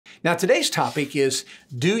Now, today's topic is,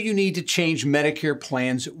 do you need to change Medicare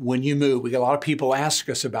plans when you move? We got a lot of people ask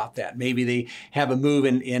us about that. Maybe they have a move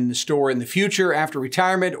in the store in the future after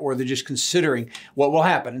retirement, or they're just considering what will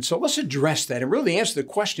happen. And so let's address that. And really the answer to the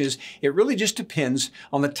question is, it really just depends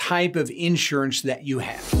on the type of insurance that you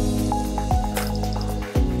have.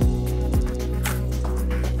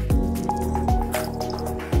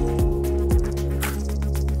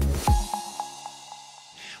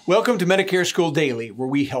 Welcome to Medicare School Daily, where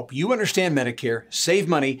we help you understand Medicare, save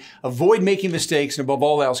money, avoid making mistakes, and above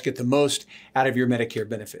all else, get the most out of your Medicare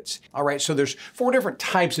benefits. All right, so there's 4 different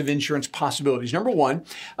types of insurance possibilities. Number one,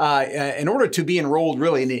 in order to be enrolled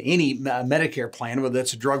really in any Medicare plan, whether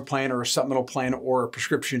that's a drug plan or a supplemental plan or a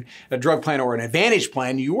prescription, a drug plan or an advantage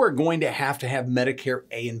plan, you are going to have Medicare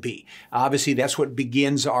A and B. Obviously, that's what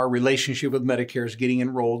begins our relationship with Medicare, is getting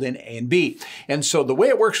enrolled in A and B. And so the way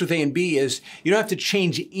it works with A and B is you don't have to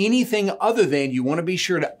change anything other than you want to be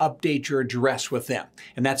sure to update your address with them.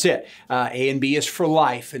 And that's it. A and B is for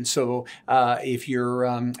life. And so if you're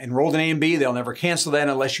enrolled in A and B, they'll never cancel that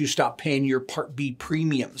unless you stop paying your Part B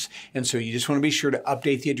premiums. And so you just want to be sure to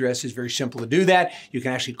update the address. It's very simple to do that. You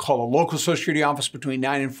can actually call a local Social Security office between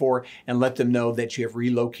 9 and 4 and let them know that you have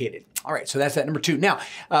relocated. All right, so that's that. Number 2. Now,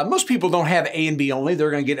 most people don't have A and B only. They're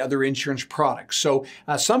going to get other insurance products. So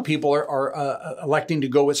some people are electing to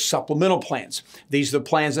go with supplemental plans. These are the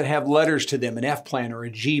plans that have letters to them. An F plan or a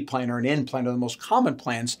G plan or an N plan are the most common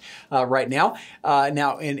plans right now.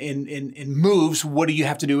 Now, in moves, what do you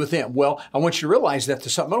have to do with them? Well, I want you to realize that the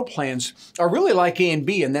supplemental plans are really like A and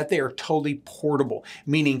B in that they are totally portable,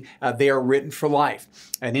 meaning they are written for life.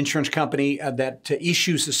 An insurance company that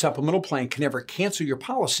issues the supplemental plan can never cancel your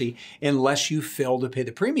policy unless you fail to pay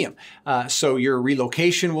the premium. So your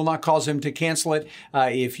relocation will not cause them to cancel it.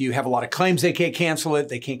 If you have a lot of claims, they can't cancel it.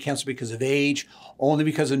 They can't cancel because of age, only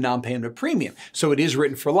because of non-payment of premium. So it is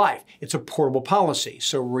written for life. It's a portable policy.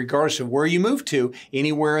 So regardless of where you move to,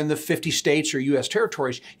 anywhere in the 50 states or U.S.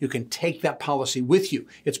 territories, you can take that policy with you.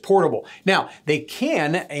 It's portable. Now, they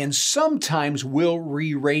can and sometimes will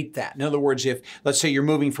re-rate that. In other words, if, let's say, you're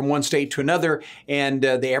moving from one state to another and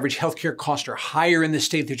the average healthcare costs are higher in the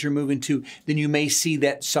state that you're moving to, then you may see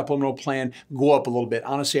that supplemental plan go up a little bit.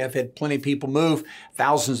 Honestly, I've had plenty of people move,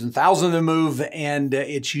 thousands and thousands of them move, and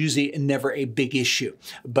it's usually never a big issue.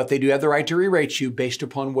 But they do have the right to re-rate you based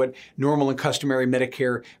upon what normal and customary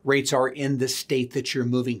Medicare rates are in the state that you're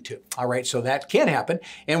moving to. All right, so that can happen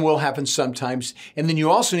and will happen sometimes. And then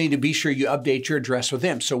you also need to be sure you update your address with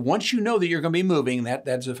them. So once you know that you're going to be moving,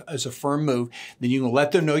 that's a firm move, then you can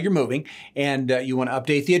let them know you're moving, and you want to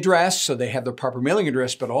update the address so they have the proper mailing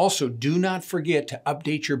address, but also do not forget to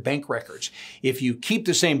update your bank records. If you keep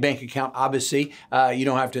the same bank account, obviously, you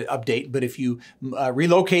don't have to update, but if you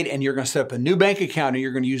relocate and you're going to set up a new bank account and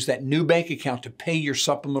you're going to use that new bank account to pay your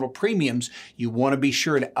supplemental premiums, you want to be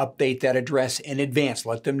sure to update that address in advance.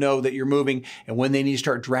 Let them know that you're moving and when they need to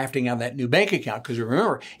start drafting out that new bank account. Because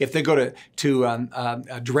remember, if they go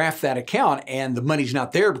to draft that account and the money's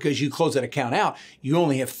not there because you close that account out, you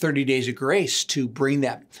only have 30 days of grace to bring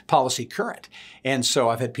that policy current. And so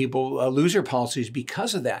I've had people lose their policies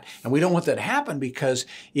because of that. And we don't want that to happen, because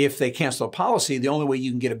if they cancel a policy, the only way you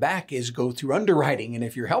can get it back is go through underwriting. And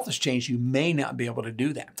if your health has changed, you may not be able to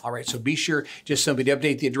do that. All right, so be sure just simply to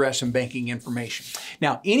update the address and banking information.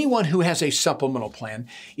 Now, anyone who has a supplemental plan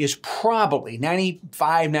is probably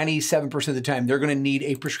 95, 97% of the time, they're going to need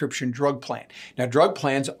a prescription drug plan. Now, drug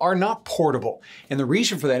plans are not portable. And the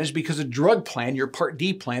reason for that is because a drug plan, your Part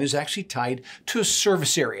D plan, is actually tied to a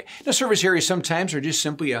service area. Now, service areas sometimes are just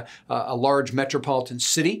simply a large metropolitan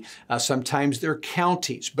city. Sometimes they're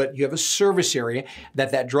counties, but you have a service area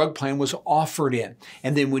that drug plan was offered in.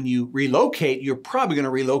 And then when you relocate, you're probably going to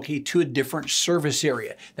relocate to a different service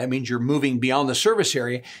area. That means you're moving beyond the service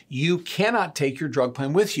area. You cannot take your drug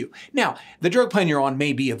plan with you. Now, the drug plan you're on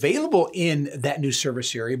may be available in that new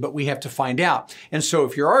service area, but we have to find out. And so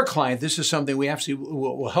if you're our client, this is something we absolutely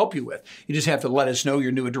will help you with. You just have to let us know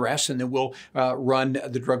your new address, and then we'll run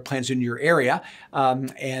the drug plans in your area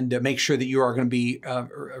and make sure that you are going to be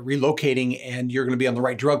relocating and you're going to be on the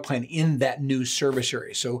right drug plan in that new service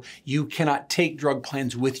area. So you cannot take drug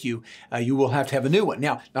plans with you. You will have to have a new one.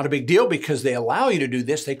 Now, not a big deal because they allow you to do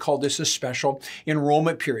this. They call this a special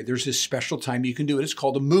enrollment period. There's this special time you can do it. It's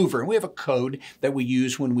called a mover. And we have a code that we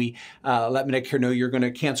use when we let Medicare know you're going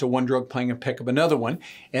to cancel one drug plan and pick up another one.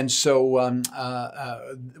 And so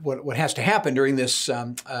what has to happen during this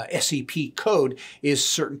SEP code is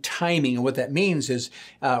certain timing. And what that means is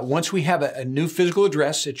once we have a new physical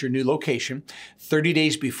address at your new location, 30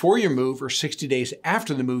 days before your move or 60 days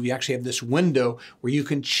after the move, you actually have this window where you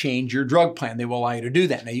can change your drug plan. They will allow you to do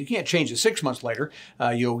that. Now, you can't change it 6 months later.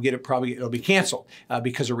 You'll get it it'll be canceled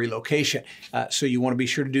because of relocation. So you want to be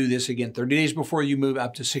sure to do this again 30 days before you move,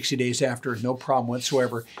 up to 60 days after, no problem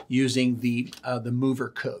whatsoever, using the mover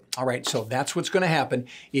code. All right, so that's what's going to happen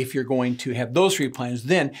if you're going to have those 3 plans.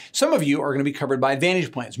 Then some of you are going to be covered by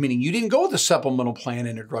Advantage plans, meaning you didn't go with a supplemental plan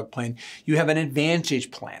and a drug plan. You have an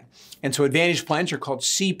Advantage plan. And so Advantage plans are called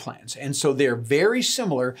C plans. And so they're very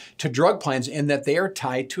similar to drug plans in that they are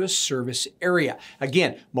tied to a service area.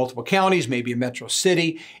 Again, multiple counties, maybe a metro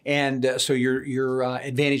city. And so your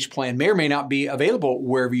Advantage plan may or may not be available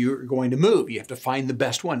wherever you're going to move. You have to find the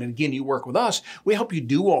best one. And again, you work with us. We help you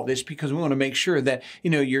do all this because we want to make sure that,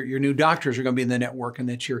 your new doctors are going to be in the network and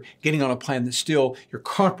that you're getting on a plan that still you're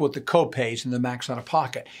comfortable with the co-pays and the max out of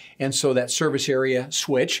pocket. And so that service area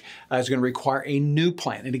switch is going to require a new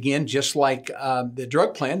plan. And again, just like the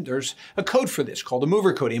drug plan, there's a code for this called a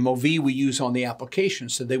mover code, MOV, we use on the application.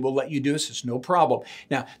 So they will let you do this. It's no problem.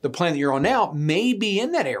 Now, the plan that you're on now may be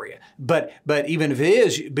in that area, but even if it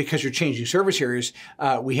is, because you're changing service areas,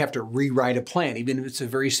 we have to rewrite a plan. Even if it's the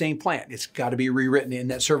very same plan, it's got to be rewritten in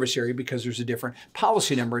that service area because there's a different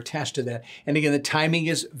policy number attached to that. And again, the timing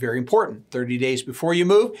is very important. 30 days before you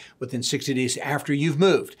move, within 60 days after you've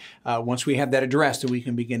moved. Once we have that addressed, then we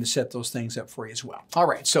can begin to set those things up for you as well. All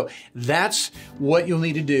right, so that's what you'll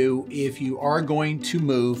need to do if you are going to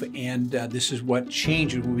move, and this is what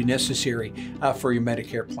changes will be necessary for your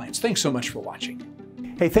Medicare plans. Thanks so much for watching.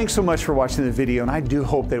 Hey, thanks so much for watching the video, and I do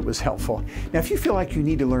hope that it was helpful. Now, if you feel like you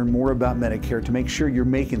need to learn more about Medicare to make sure you're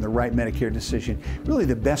making the right Medicare decision, really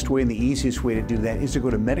the best way and the easiest way to do that is to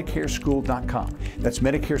go to MedicareSchool.com. That's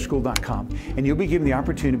MedicareSchool.com, and you'll be given the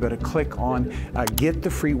opportunity to click on Get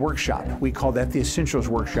the Free Workshop. We call that the Essentials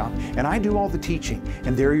Workshop, and I do all the teaching,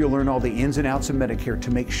 and there you'll learn all the ins and outs of Medicare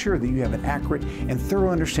to make sure that you have an accurate and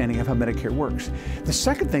thorough understanding of how Medicare works. The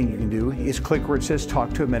second thing you can do is click where it says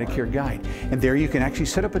Talk to a Medicare Guide, and there you can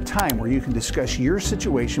actually set up a time where you can discuss your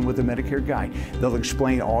situation with the Medicare Guide. They'll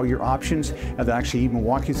explain all your options, and they'll actually even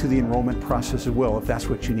walk you through the enrollment process as well if that's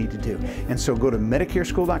what you need to do. And so go to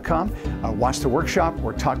MedicareSchool.com, watch the workshop,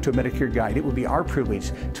 or talk to a Medicare Guide. It would be our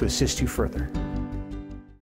privilege to assist you further.